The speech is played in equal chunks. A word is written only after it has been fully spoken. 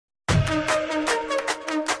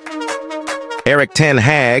Erik ten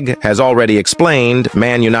Hag has already explained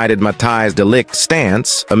Man United Matthijs de Ligt's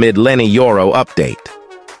stance amid Lenny Yoro update.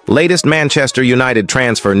 Latest Manchester United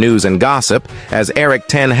transfer news and gossip, as Erik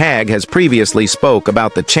ten Hag has previously spoke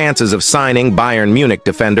about the chances of signing Bayern Munich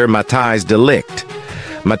defender Matthijs de Ligt.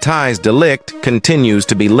 Matthijs de Ligt continues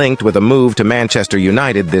to be linked with a move to Manchester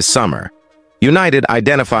United this summer. United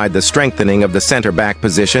identified the strengthening of the centre-back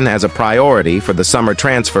position as a priority for the summer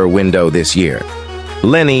transfer window this year.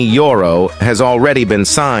 Lenny Yoro has already been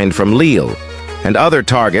signed from Lille, and other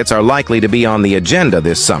targets are likely to be on the agenda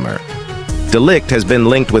this summer. De Ligt has been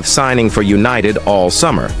linked with signing for United all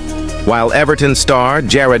summer, while Everton star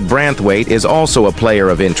Jarrad Branthwaite is also a player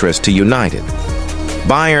of interest to United.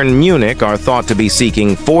 Bayern Munich are thought to be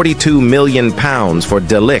seeking £42 million for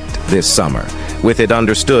De Ligt this summer, with it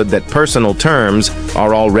understood that personal terms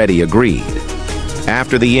are already agreed.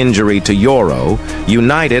 After the injury to Yoro,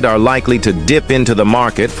 United are likely to dip into the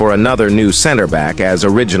market for another new centre-back as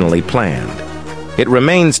originally planned. It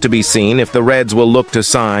remains to be seen if the Reds will look to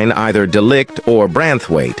sign either De Ligt or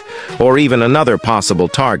Branthwaite, or even another possible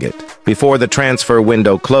target, before the transfer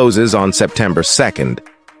window closes on September 2nd.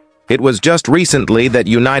 It was just recently that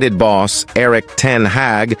United boss Erik ten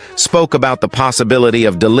Hag spoke about the possibility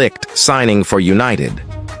of De Ligt signing for United.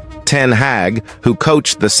 Ten Hag, who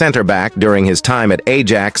coached the centre-back during his time at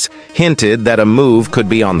Hijack, hinted that a move could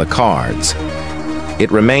be on the cards. It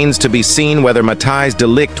remains to be seen whether Matthijs de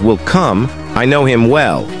Ligt will come. I know him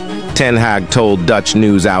well, Ten Hag told Dutch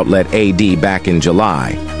news outlet AD back in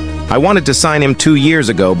July. I wanted to sign him 2 years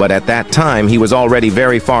ago, but at that time he was already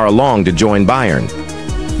very far along to join Bayern.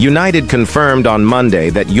 United confirmed on Monday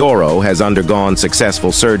that Yoro has undergone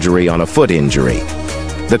successful surgery on a foot injury.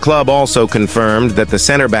 The club also confirmed that the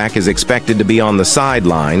centre-back is expected to be on the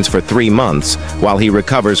sidelines for 3 months while he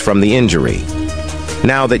recovers from the injury.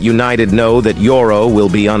 Now that United know that Yoro will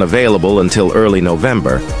be unavailable until early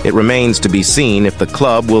November, it remains to be seen if the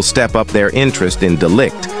club will step up their interest in De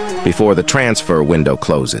Ligt before the transfer window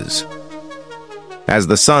closes. As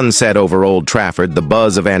the sun set over Old Trafford, the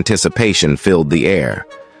buzz of anticipation filled the air.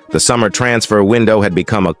 The summer transfer window had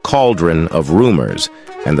become a cauldron of rumors,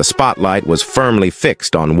 and the spotlight was firmly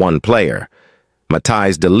fixed on one player,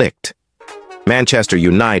 Matthijs de Ligt. Manchester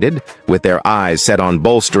United, with their eyes set on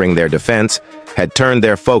bolstering their defense, had turned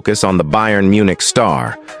their focus on the Bayern Munich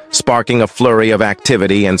star, sparking a flurry of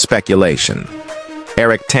activity and speculation.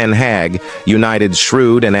 Erik ten Hag, United's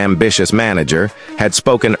shrewd and ambitious manager, had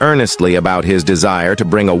spoken earnestly about his desire to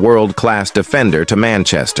bring a world-class defender to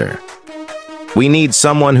Manchester. "We need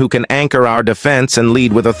someone who can anchor our defense and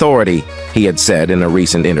lead with authority," he had said in a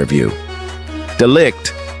recent interview. De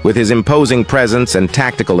Ligt, with his imposing presence and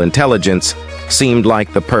tactical intelligence, seemed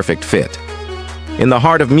like the perfect fit. In the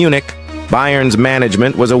heart of Munich, Bayern's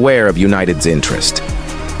management was aware of United's interest.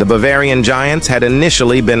 The Bavarian giants had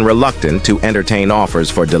initially been reluctant to entertain offers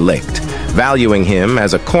for De Ligt, valuing him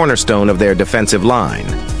as a cornerstone of their defensive line.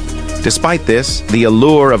 Despite this, the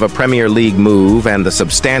allure of a Premier League move and the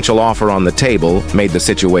substantial offer on the table made the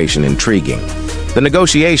situation intriguing. The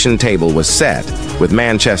negotiation table was set, with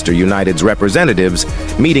Manchester United's representatives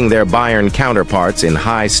meeting their Bayern counterparts in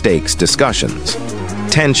high-stakes discussions.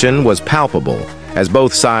 Tension was palpable, as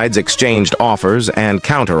both sides exchanged offers and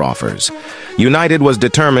counter-offers. United was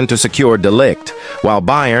determined to secure De Ligt, while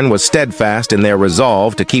Bayern was steadfast in their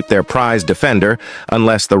resolve to keep their prized defender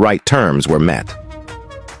unless the right terms were met.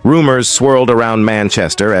 Rumors swirled around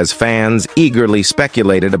Manchester as fans eagerly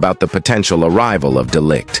speculated about the potential arrival of De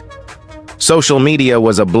Ligt. Social media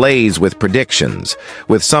was ablaze with predictions,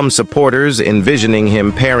 with some supporters envisioning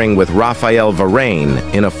him pairing with Raphael Varane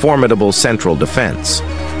in a formidable central defense.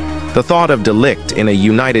 The thought of De Ligt in a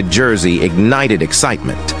United jersey ignited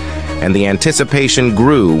excitement, and the anticipation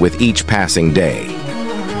grew with each passing day.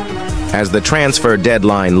 As the transfer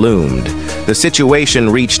deadline loomed, the situation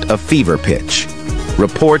reached a fever pitch.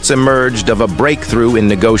 Reports emerged of a breakthrough in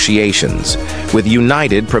negotiations, with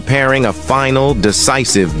United preparing a final,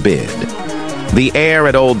 decisive bid. The air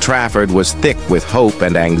at Old Trafford was thick with hope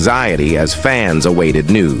and anxiety as fans awaited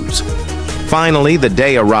news. Finally, the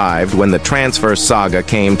day arrived when the transfer saga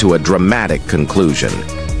came to a dramatic conclusion.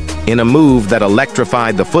 In a move that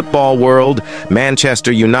electrified the football world,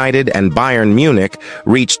 Manchester United and Bayern Munich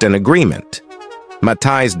reached an agreement.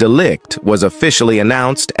 Matthijs de Ligt was officially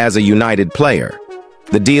announced as a United player.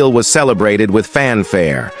 The deal was celebrated with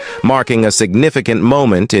fanfare, marking a significant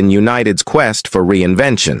moment in United's quest for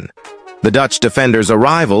reinvention. The Dutch defender's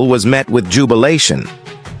arrival was met with jubilation.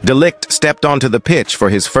 De Ligt stepped onto the pitch for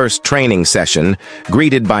his first training session,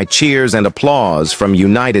 greeted by cheers and applause from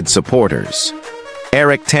United supporters.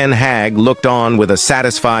 Erik ten Hag looked on with a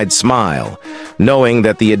satisfied smile, knowing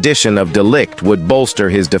that the addition of De Ligt would bolster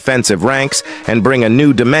his defensive ranks and bring a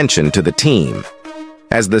new dimension to the team.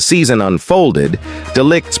 As the season unfolded, De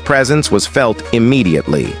Ligt's presence was felt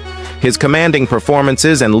immediately. His commanding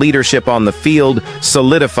performances and leadership on the field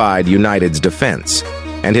solidified United's defense,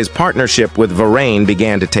 and his partnership with Varane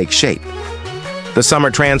began to take shape. The summer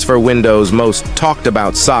transfer window's most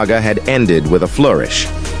talked-about saga had ended with a flourish.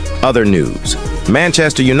 Other news: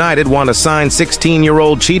 Manchester United want to sign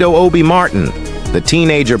 16-year-old Cheeto Obi Martin, the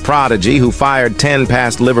teenager prodigy who fired 10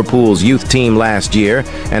 past Liverpool's youth team last year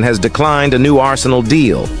and has declined a new Arsenal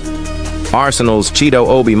deal. Arsenal's Cheeto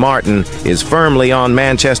Obi Martin is firmly on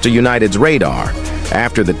Manchester United's radar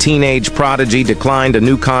after the teenage prodigy declined a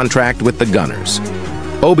new contract with the Gunners.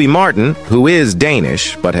 Obi Martin, who is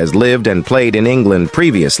Danish but has lived and played in England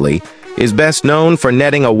previously, is best known for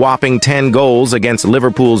netting a whopping 10 goals against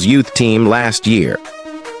Liverpool's youth team last year.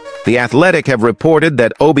 The Athletic have reported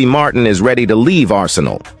that Obi Martin is ready to leave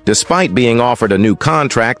Arsenal, despite being offered a new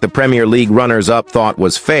contract the Premier League runners-up thought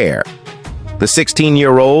was fair. The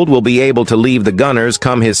 16-year-old will be able to leave the Gunners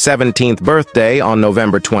come his 17th birthday on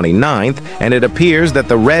November 29th, and it appears that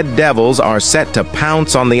the Red Devils are set to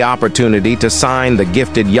pounce on the opportunity to sign the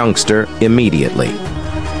gifted youngster immediately.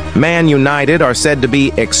 Man United are said to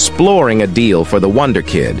be exploring a deal for the Wonder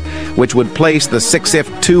Kid, which would place the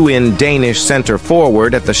 6'2" Danish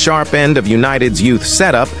center-forward at the sharp end of United's youth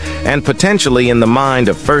setup and potentially in the mind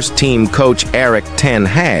of first-team coach Erik ten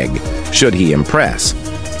Hag, should he impress.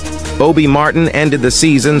 Obi Martin ended the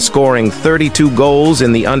season scoring 32 goals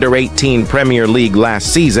in the Under-18 Premier League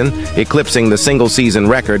last season, eclipsing the single-season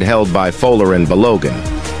record held by Fowler and Balogun.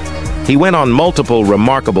 He went on multiple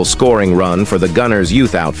remarkable scoring run for the Gunners'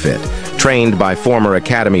 youth outfit, trained by former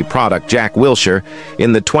Academy product Jack Wilshere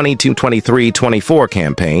in the 22-23-24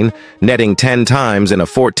 campaign, netting 10 times in a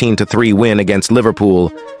 14-3 win against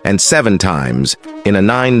Liverpool and 7 times in a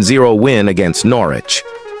 9-0 win against Norwich.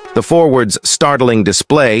 The forward's startling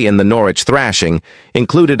display in the Norwich thrashing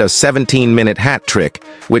included a 17-minute hat trick,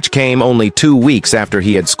 which came only 2 weeks after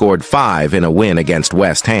he had scored 5 in a win against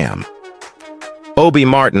West Ham. Obi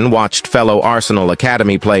Martin watched fellow Arsenal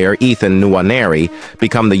Academy player Ethan Nwaneri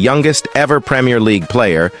become the youngest ever Premier League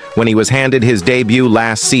player when he was handed his debut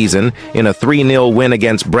last season in a 3-0 win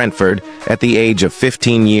against Brentford at the age of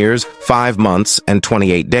 15 years, 5 months, and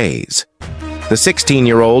 28 days. The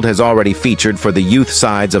 16-year-old has already featured for the youth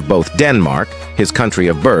sides of both Denmark, his country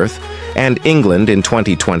of birth, and England in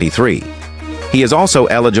 2023. He is also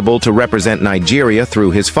eligible to represent Nigeria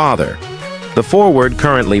through his father. The forward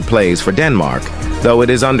currently plays for Denmark, though it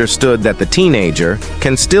is understood that the teenager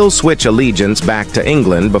can still switch allegiance back to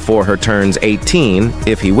England before her turns 18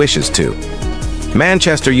 if he wishes to.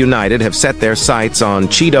 Manchester United have set their sights on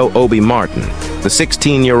Cheeto Obi Martin, the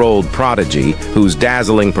 16-year-old prodigy whose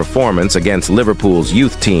dazzling performance against Liverpool's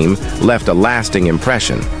youth team left a lasting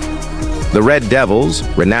impression. The Red Devils,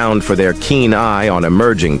 renowned for their keen eye on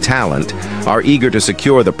emerging talent, are eager to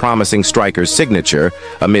secure the promising striker's signature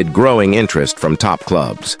amid growing interest from top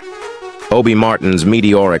clubs. Obi Martin's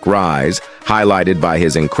meteoric rise, highlighted by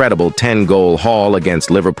his incredible 10-goal haul against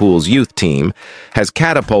Liverpool's youth team, has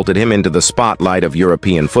catapulted him into the spotlight of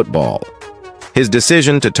European football. His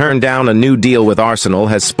decision to turn down a new deal with Arsenal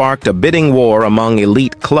has sparked a bidding war among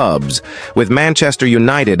elite clubs, with Manchester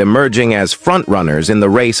United emerging as frontrunners in the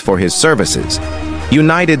race for his services.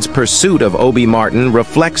 United's pursuit of Obi Martin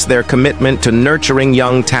reflects their commitment to nurturing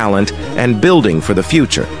young talent and building for the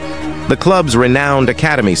future. The club's renowned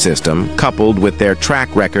academy system, coupled with their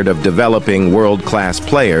track record of developing world-class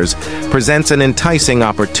players, presents an enticing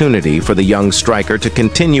opportunity for the young striker to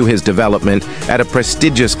continue his development at a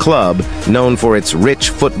prestigious club known for its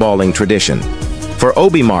rich footballing tradition. For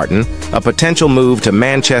Obi Martin, a potential move to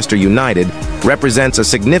Manchester United represents a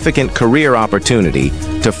significant career opportunity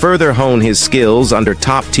to further hone his skills under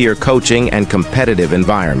top-tier coaching and competitive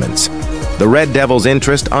environments. The Red Devils'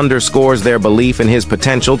 interest underscores their belief in his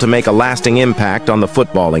potential to make a lasting impact on the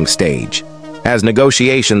footballing stage. As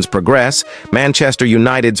negotiations progress, Manchester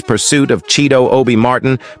United's pursuit of Cheeto Obi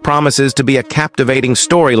Martin promises to be a captivating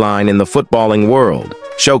storyline in the footballing world,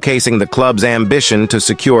 showcasing the club's ambition to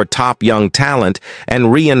secure top young talent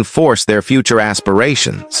and reinforce their future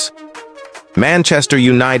aspirations. Manchester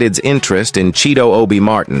United's interest in Cheeto Obi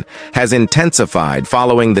Martin has intensified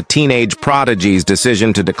following the teenage prodigy's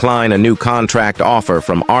decision to decline a new contract offer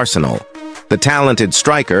from Arsenal. The talented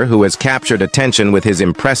striker, who has captured attention with his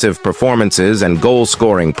impressive performances and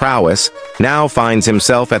goal-scoring prowess, now finds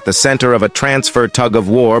himself at the center of a transfer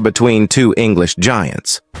tug-of-war between two English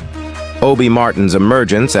giants. Obi Martin's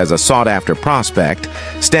emergence as a sought-after prospect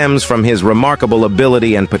stems from his remarkable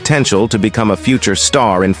ability and potential to become a future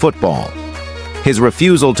star in football. His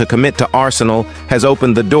refusal to commit to Arsenal has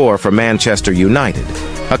opened the door for Manchester United,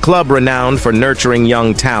 a club renowned for nurturing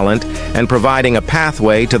young talent and providing a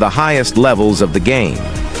pathway to the highest levels of the game.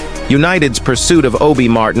 United's pursuit of Obi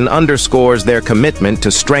Martin underscores their commitment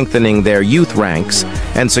to strengthening their youth ranks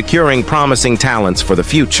and securing promising talents for the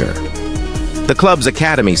future. The club's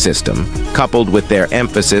academy system, coupled with their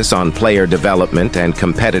emphasis on player development and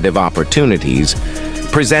competitive opportunities,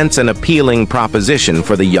 presents an appealing proposition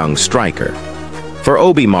for the young striker. For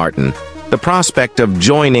Obi Martin, the prospect of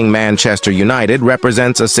joining Manchester United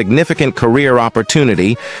represents a significant career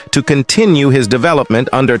opportunity to continue his development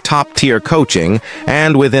under top-tier coaching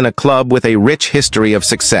and within a club with a rich history of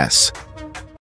success.